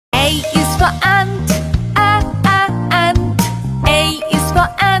is for ant, ant. A is for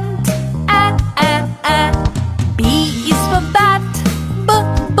ant, B is for bat,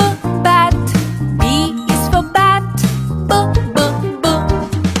 bat. B is for bat, b.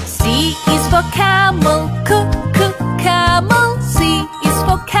 C is for camel, camel. C is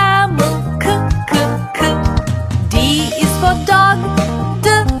for camel, k. D is for dog,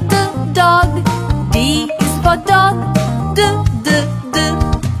 dog. D is for dog, d.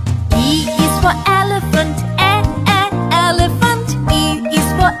 E is for elephant, elephant. E is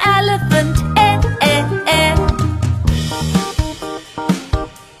for elephant,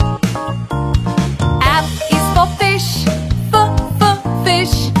 F is for fish,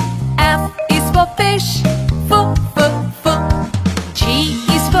 fish. F is for fish, f. G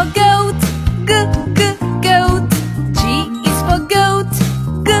is for goat, goat. G is for goat,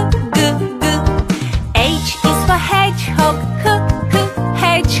 g. H is for hedgehog,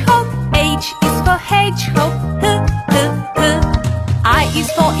 hedgehog. H is for hedgehog, I is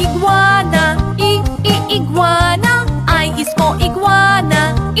for iguana, iguana. I is for iguana,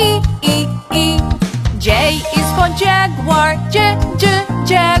 J is for jaguar,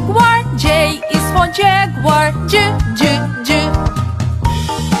 jaguar. J is for jaguar, j.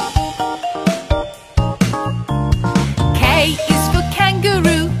 K is for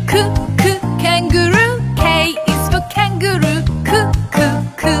kangaroo, kangaroo. K is for kangaroo, k.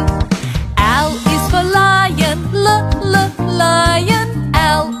 L is for lion, lion.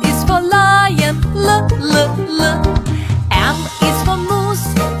 L is for lion, l. M is for moose,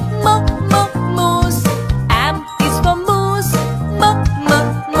 moose. M is for moose, m.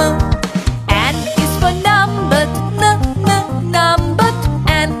 N is for numbered, numbered.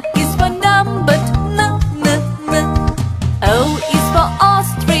 N is for numbered, n. O is for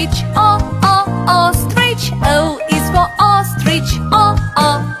ostrich, ostrich. O is for ostrich,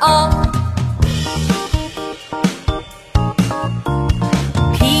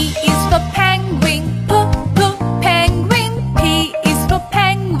 P is for penguin, penguin. P is for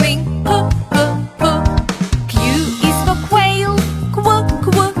penguin, p. Q is for quail,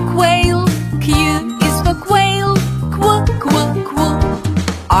 quail. Q is for quail, qu.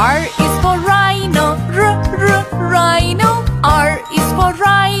 R is for rhino, rhino. R is for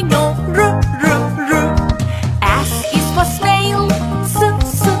rhino, r. S is for snail,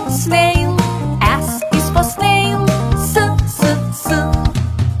 snail. S is for snail, s.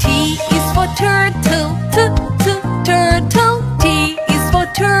 T is for turtle, turtle. T is for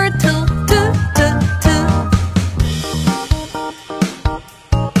turtle, t.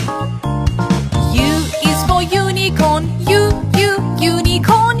 U is for unicorn,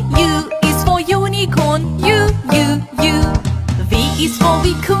 unicorn. U is for unicorn, u. V is for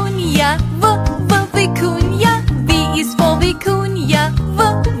vicuña, vicuña. V is for vicuña, v.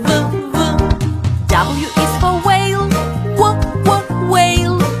 W is for whale,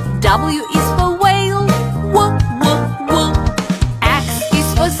 whale. W is for whale, w. X is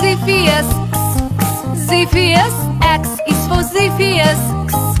for Ziphius, Ziphius. X is for Ziphius,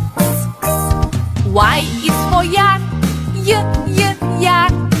 Y is for yak,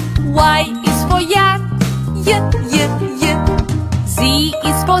 yak. Y is for yak, y. Z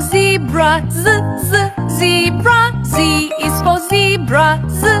is for zebra, zebra. Z is for zebra,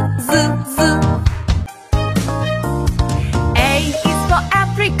 z. A is for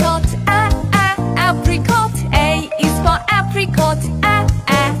apricot, apricot. A is for apricot,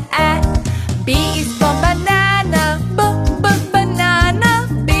 B is for banana, banana.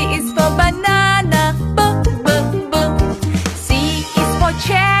 B is for banana, b. C is for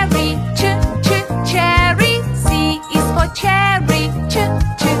cherry, cherry. C is for cherry, ch.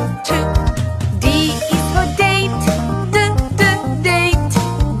 D is for date, date.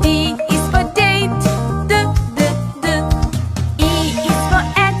 D is for date, d. E is for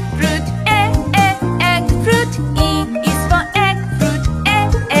egg fruit, egg fruit. E is for egg fruit,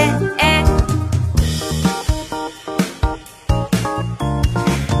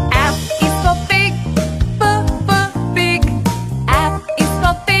 F is for pig, pig. F is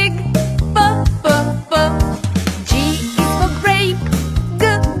for pig, G is for grape,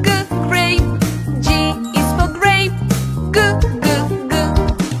 grape. G is for grape, g.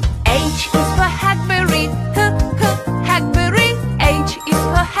 H is for hackberry, hackberry. H is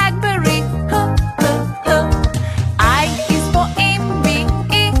for hackberry, I is for imbi,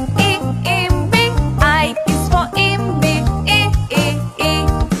 imbi. I is for imbi,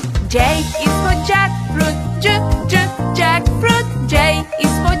 J is for jackfruit, jackfruit. J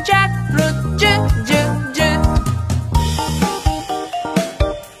is for jackfruit, j.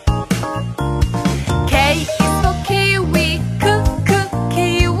 K is for kiwi,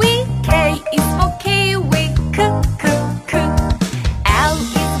 kiwi.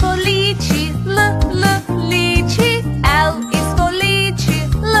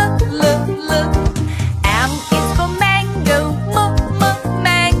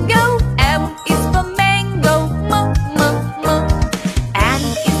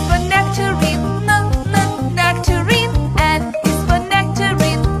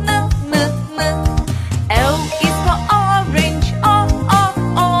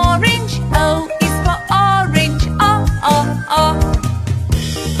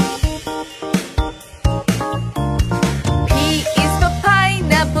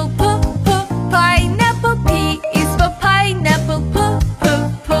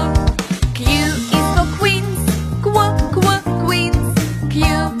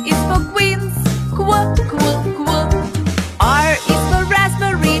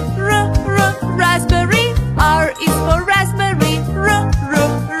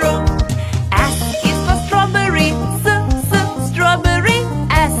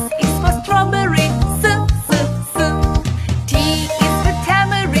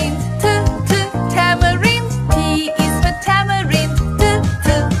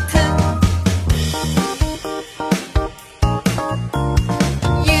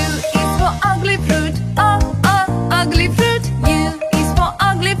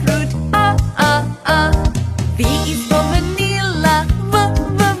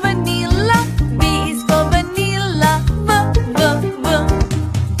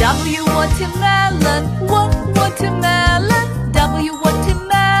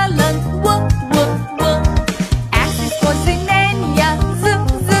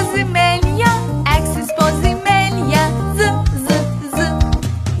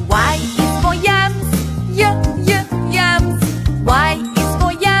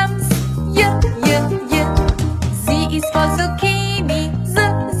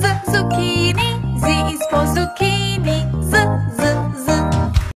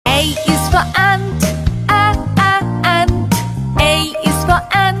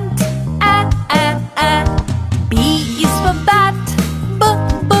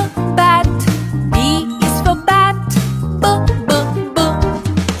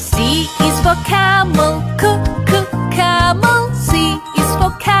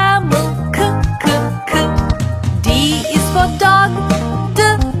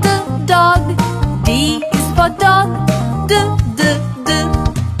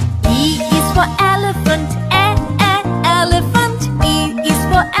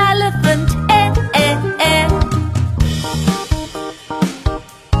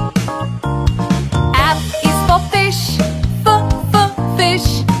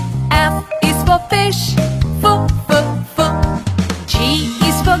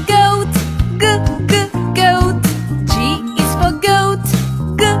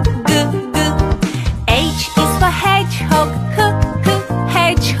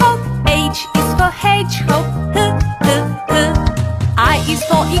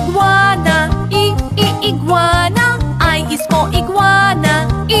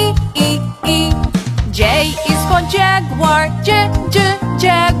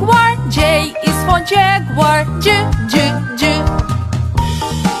 Jaguar. J is for jaguar. J.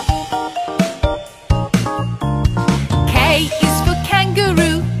 K is for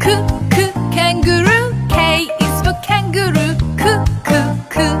kangaroo. Kangaroo. K is for kangaroo.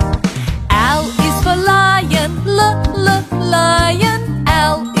 L is for lion. Lion.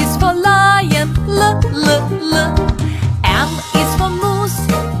 L is for lion. L. M is for moose.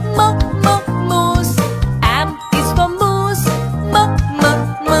 Moose. M is for moose. M.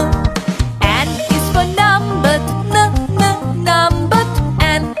 N is for numbered. Numbered.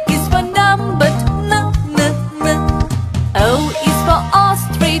 N is for numbered. N. O is for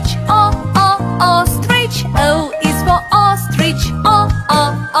ostrich. Ostrich. O is for ostrich.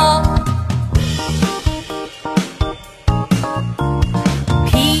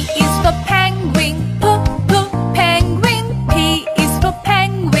 P is for penguin. Penguin. P is for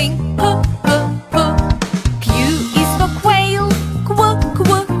penguin. Q is for quail.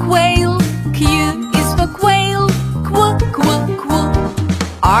 Quail. Q is for quail.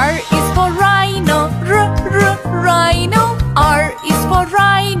 R is for rhino. Rhino. R is for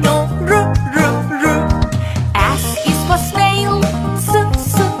rhino. S is for snail.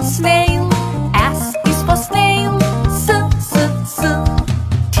 Snail. S is for snail.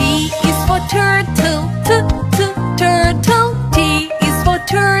 T is for turtle. Turtle. T is for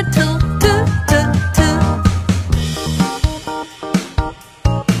turtle.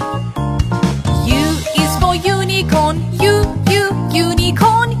 U is for unicorn.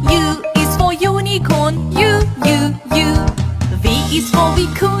 Unicorn. U is for unicorn. U. V is for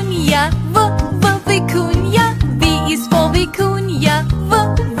vicuña. Vicuña. V is for vicuña. V.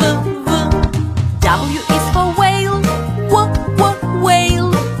 W is for whale.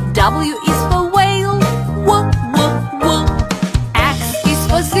 Whale. W is for whale. X is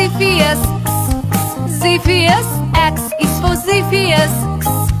for Ziphius. Ziphius. X is for Ziphius.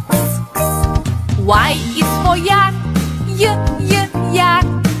 Y is for yak. Yak.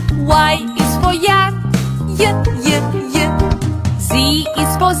 Y is for yak. Z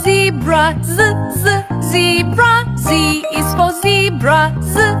is for zebra. Zebra. Z is for zebra.